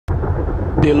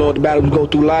Dear Lord, the battles we go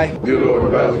through life. Dear Lord, the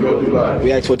battles we go through life.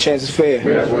 We ask for a chance is fair.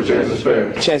 We ask for a chance is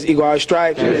fair. Chance to equal our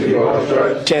stripes. Chance to equal our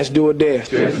stripes. Chance to do it there.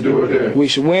 Chance to do it there. We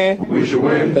should win. We should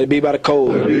win. Let it be by the code.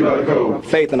 Let it be by the code.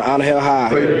 Faith and honor held high.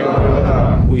 Faith and honor held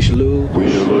high. We should lose. We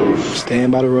should lose.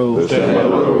 Stand by the road. Stand by the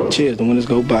road. Cheers, the winners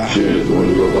go by. Cheers, the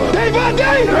winners go by. Day by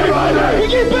day. Day by day. We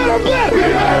get better and better. We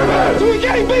get better and better. So we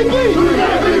can't beat beat. So we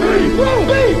can't beat beat. Won't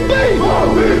beat beat.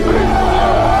 Won't beat beat.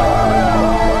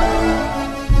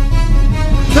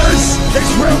 This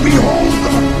is where we hold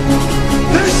them.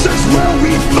 This is where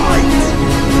we fight.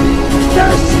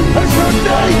 This is where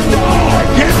they die.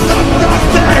 Give them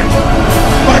nothing,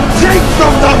 but take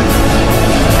from them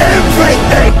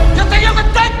everything. You think you can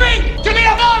take me? To the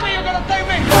army you're gonna take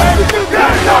me!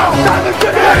 Hands up! Time to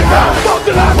get hands up!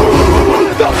 Something up!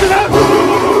 Something up!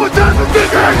 Time to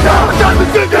get hands up! Time to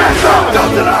get hands up!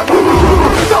 Something up!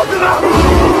 Something up!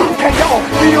 Can y'all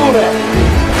feel that?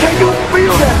 Can you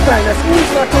feel that thing that's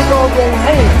squeezing out your doggone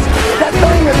hands? That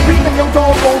thing is beating your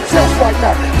doggone chest right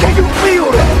now. Can you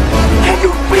feel that? Can you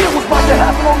feel what's about to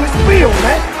happen on this field,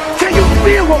 man? Can you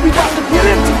feel what we about to get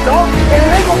into, dog? And it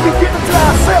ain't gonna be getting to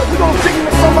ourselves. We're gonna dig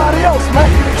into somebody else, man.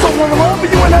 So whenever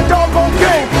you in that doggone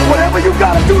game, whatever you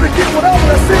gotta do to get whatever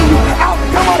that's in you out,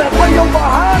 come on and bring your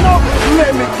behind up,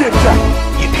 let me get you.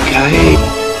 Yippee-ki-yay.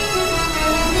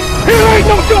 Here ain't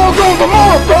no doggone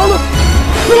tomorrow, fellas.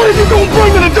 What are you gonna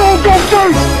bring to the doggone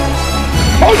church?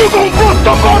 Are you gonna put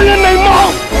somebody in their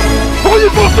mouth? Are you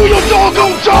gonna do your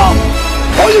doggone job?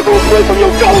 Are you gonna bring from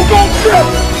your doggone shit?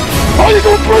 Are you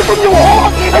gonna bring from your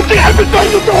heart and see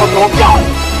everything you doggone got?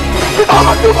 Cause I'm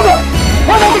gonna do that.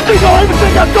 And I'm gonna take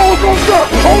everything that doggone got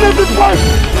on every place.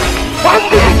 I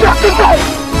need that tonight.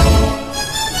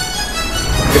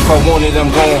 If I want it,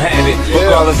 I'm gon' have it.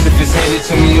 Regardless if it's handed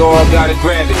to me or I gotta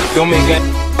grab it. Don't make that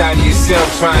out of yourself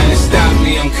trying to stop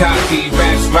me. I'm cocky,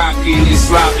 raps rocky, you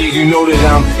sloppy. You know that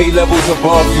I'm 8 levels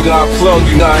above. You got plugged,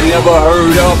 you know I never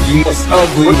heard of you. It's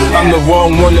ugly, I'm the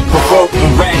wrong one to provoke.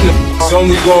 I'm ratting the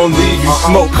only gonna leave you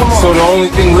smoke. So the only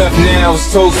thing left now is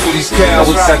toast for these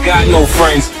cowards. I got no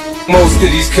friends. Most of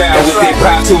these cowards, they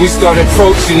pop till we start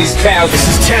approaching these cowards. This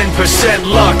is 10%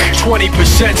 luck, 20%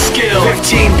 skill,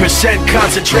 15%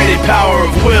 concentrated power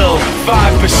of will,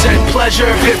 5% pleasure,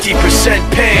 50%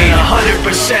 pain,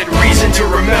 100% reason to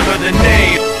remember the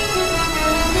name.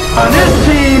 On this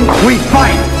team, we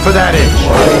fight for that inch.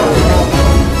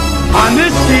 On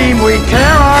this team, we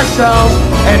tear ourselves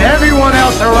and everyone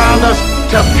else around us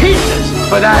to pieces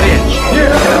for that inch.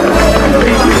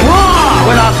 We claw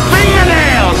with our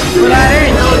fingernails for that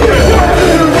inch.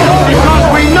 Because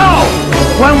we know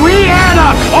when we add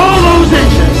up all those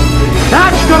inches,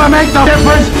 that's gonna make the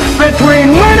difference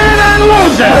between winning and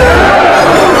losing.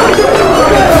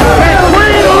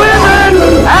 Between living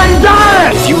and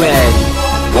dying. If you had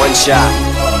one shot,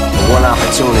 one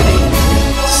opportunity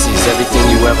to seize everything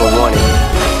you ever wanted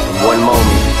in one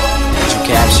moment, would you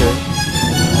capture it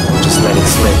or just let it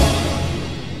slip?